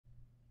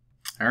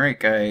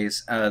Alright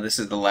guys, this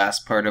is the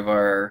last part of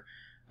our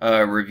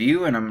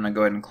review, and I'm going to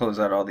go ahead and close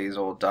out all these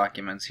old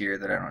documents here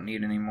that I don't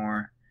need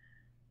anymore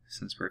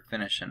since we're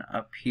finishing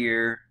up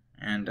here.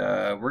 And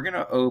we're going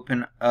to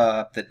open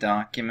up the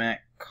document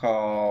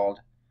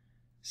called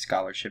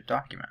Scholarship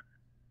Document.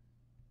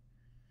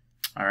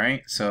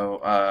 Alright, so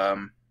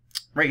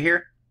right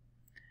here,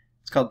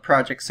 it's called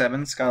Project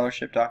 7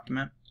 Scholarship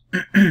Document,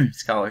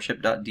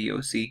 scholarship.doc,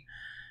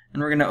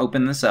 and we're going to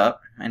open this up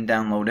and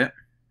download it,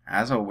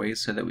 as always,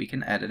 so that we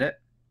can edit it.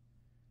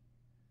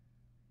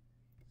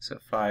 So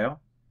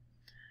File,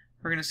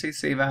 we're going to say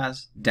Save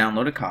As,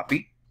 download a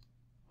copy.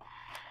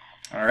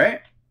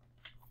 Alright,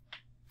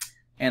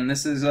 and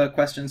this is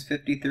questions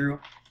 50 through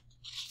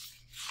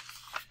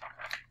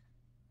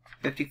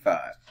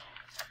 55.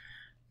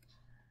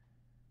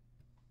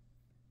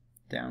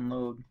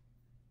 Download,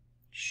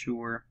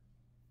 sure,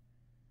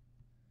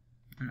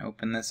 and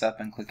open this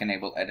up and click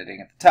Enable Editing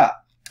at the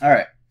top.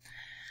 Alright.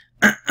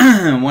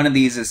 One of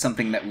these is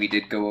something that we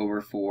did go over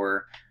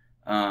for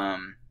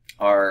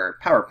our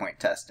PowerPoint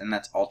test, and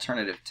that's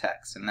alternative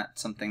text, and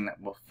that's something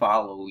that will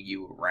follow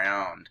you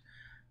around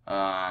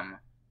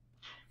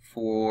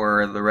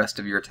for the rest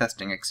of your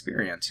testing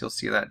experience. You'll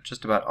see that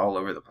just about all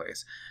over the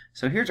place.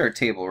 So here's our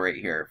table right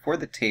here. For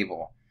the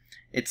table,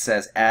 it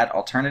says add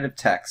alternative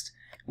text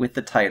with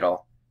the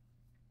title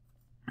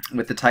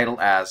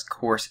as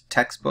course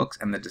textbooks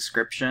and the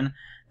description.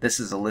 This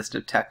is a list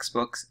of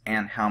textbooks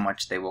and how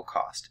much they will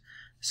cost.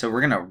 So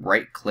we're going to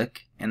right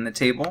click in the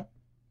table,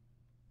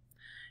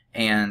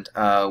 and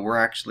we're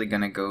actually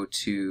going to go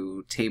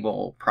to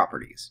table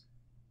properties,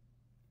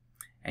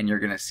 and you're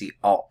going to see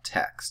alt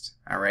text.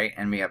 Alright,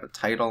 and we have a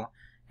title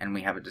and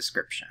we have a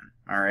description.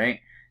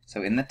 Alright,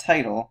 so in the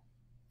title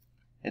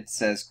it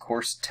says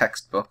course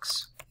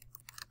textbooks,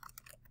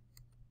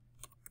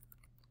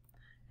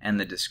 and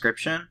the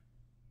description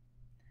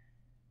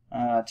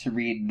to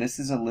read, this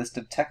is a list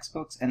of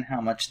textbooks and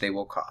how much they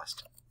will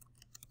cost.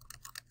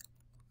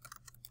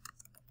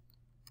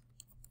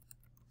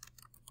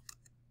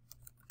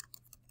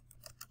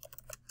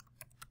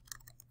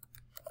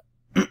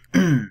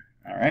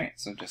 Alright,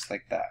 so just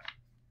like that.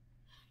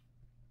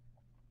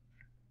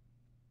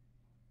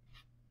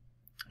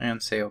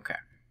 And say OK.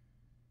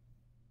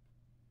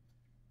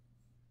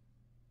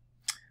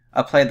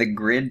 Apply the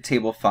grid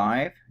table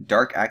 5,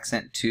 dark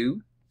accent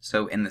 2.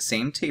 So in the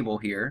same table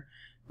here,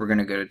 we're going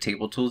to go to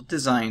Table Tools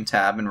Design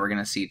tab, and we're going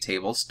to see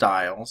Table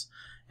Styles.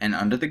 And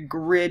under the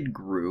grid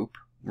group,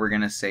 we're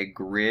going to say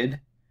grid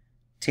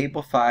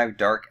table 5,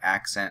 dark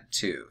accent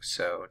 2.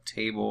 So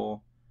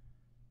table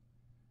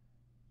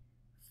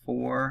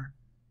 4,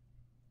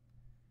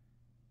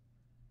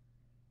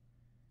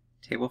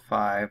 table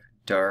 5,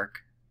 dark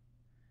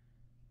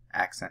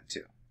accent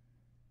 2.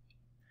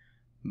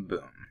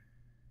 Boom.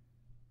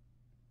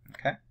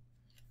 Okay.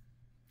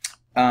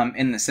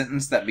 In the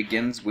sentence that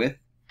begins with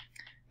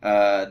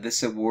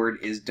this award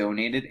is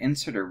donated,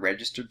 insert a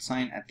registered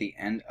sign at the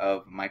end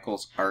of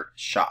Michael's Art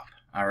Shop.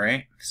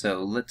 Alright,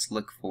 so let's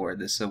look for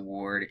this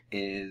award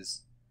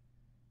is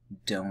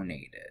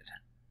donated.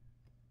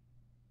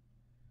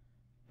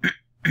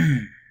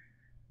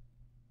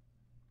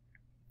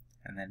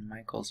 And then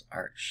Michael's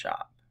Art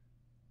Shop.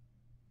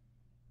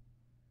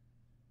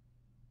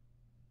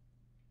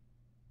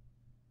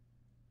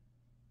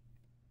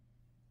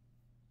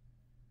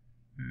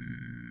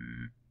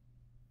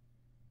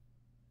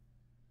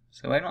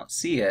 So I don't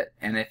see it,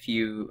 and if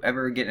you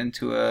ever get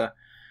into a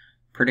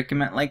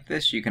predicament like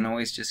this, you can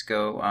always just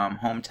go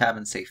Home tab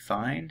and say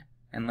Find,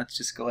 and let's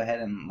just go ahead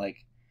and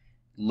like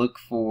look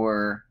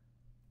for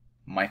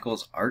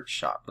Michael's Art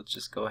Shop. Let's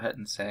just go ahead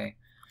and say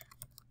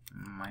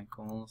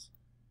Michael's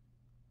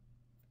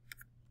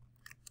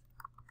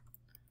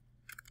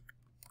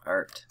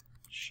Art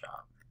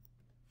Shop.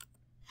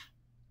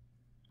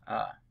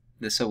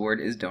 This award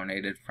is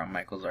donated from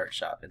Michael's Art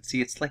Shop. And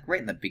see, it's like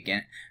right in the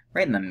beginning,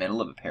 right in the middle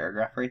of a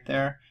paragraph right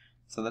there.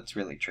 So that's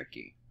really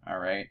tricky.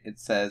 Alright, it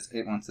says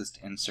it wants us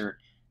to insert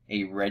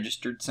a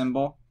registered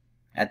symbol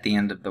at the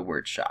end of the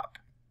word shop.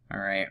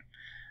 Alright,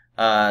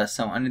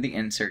 so under the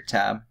Insert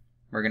tab,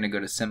 we're going to go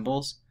to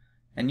Symbols,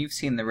 and you've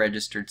seen the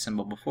registered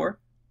symbol before.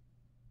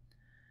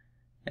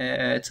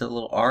 It's a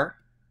little R.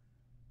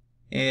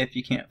 If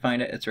you can't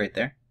find it, it's right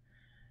there.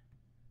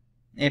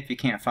 If you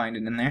can't find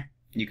it in there,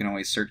 you can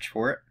always search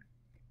for it.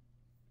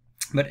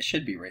 But it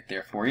should be right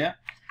there for you.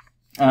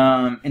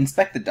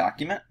 Inspect the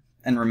document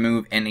and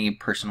remove any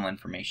personal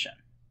information.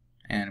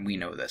 And we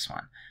know this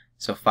one.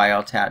 So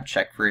File tab,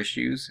 check for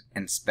issues,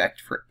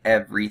 inspect for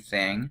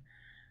everything.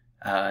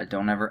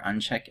 Don't ever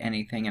uncheck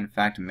anything. In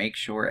fact, make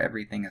sure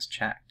everything is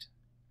checked.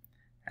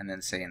 And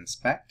then say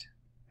inspect,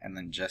 and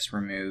then just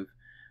remove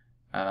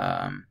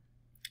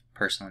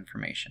personal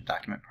information,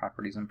 document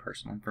properties and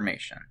personal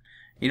information.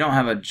 You don't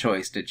have a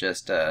choice to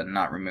just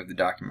not remove the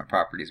document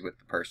properties with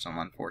the personal,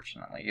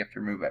 unfortunately. You have to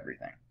remove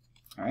everything.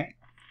 Alright,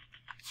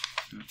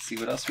 let's see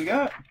what else we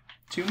got.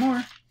 2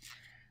 more.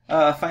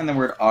 Find the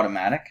word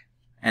automatic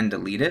and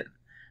delete it.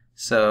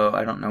 So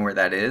I don't know where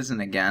that is,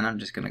 and again, I'm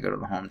just going to go to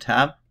the Home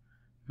tab.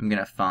 I'm going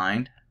to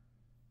find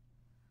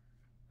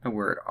the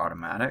word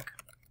automatic.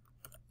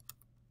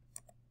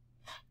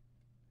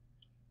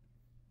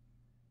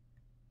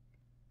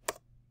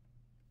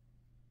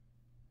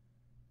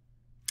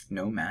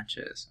 No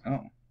matches.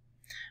 Oh.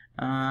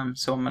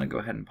 So I'm going to go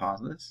ahead and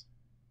pause this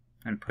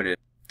and put it.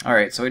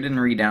 Alright, so I didn't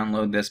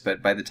re-download this,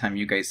 but by the time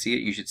you guys see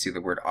it, you should see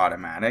the word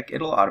automatic.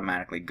 It'll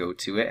automatically go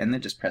to it, and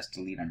then just press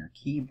delete on your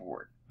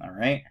keyboard.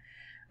 Alright?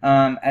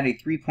 Add a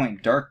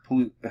 3-point dark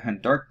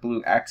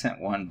blue accent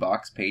 1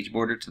 box page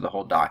border to the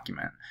whole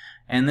document.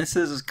 And this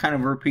is kind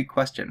of a repeat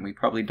question. We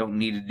probably don't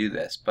need to do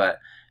this, but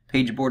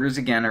page borders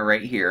again are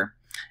right here.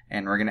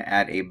 And we're going to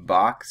add a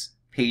box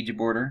page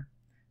border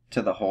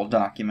to the whole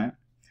document.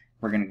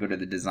 We're going to go to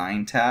the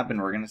Design tab,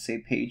 and we're going to say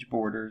Page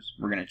Borders.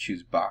 We're going to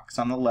choose Box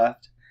on the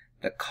left.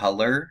 The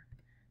color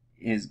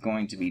is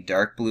going to be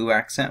dark blue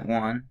accent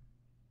 1.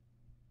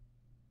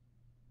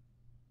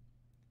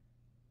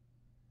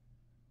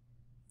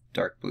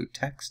 Dark blue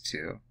text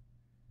 2.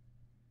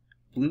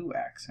 Blue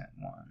accent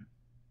 1.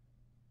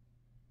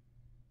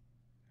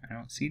 I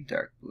don't see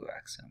dark blue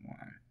accent 1.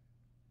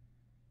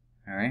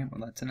 Alright,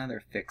 well that's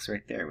another fix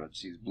right there. We'll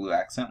just use blue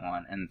accent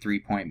 1 and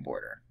 3-point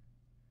border.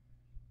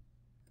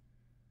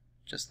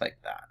 Just like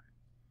that.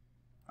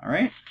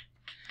 Alright?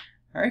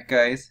 Alright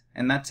guys,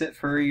 and that's it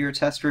for your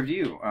test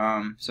review.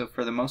 So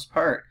for the most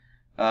part,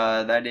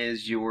 that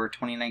is your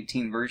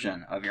 2019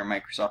 version of your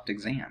Microsoft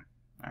exam.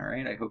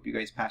 Alright, I hope you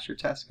guys pass your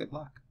test. Good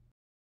luck.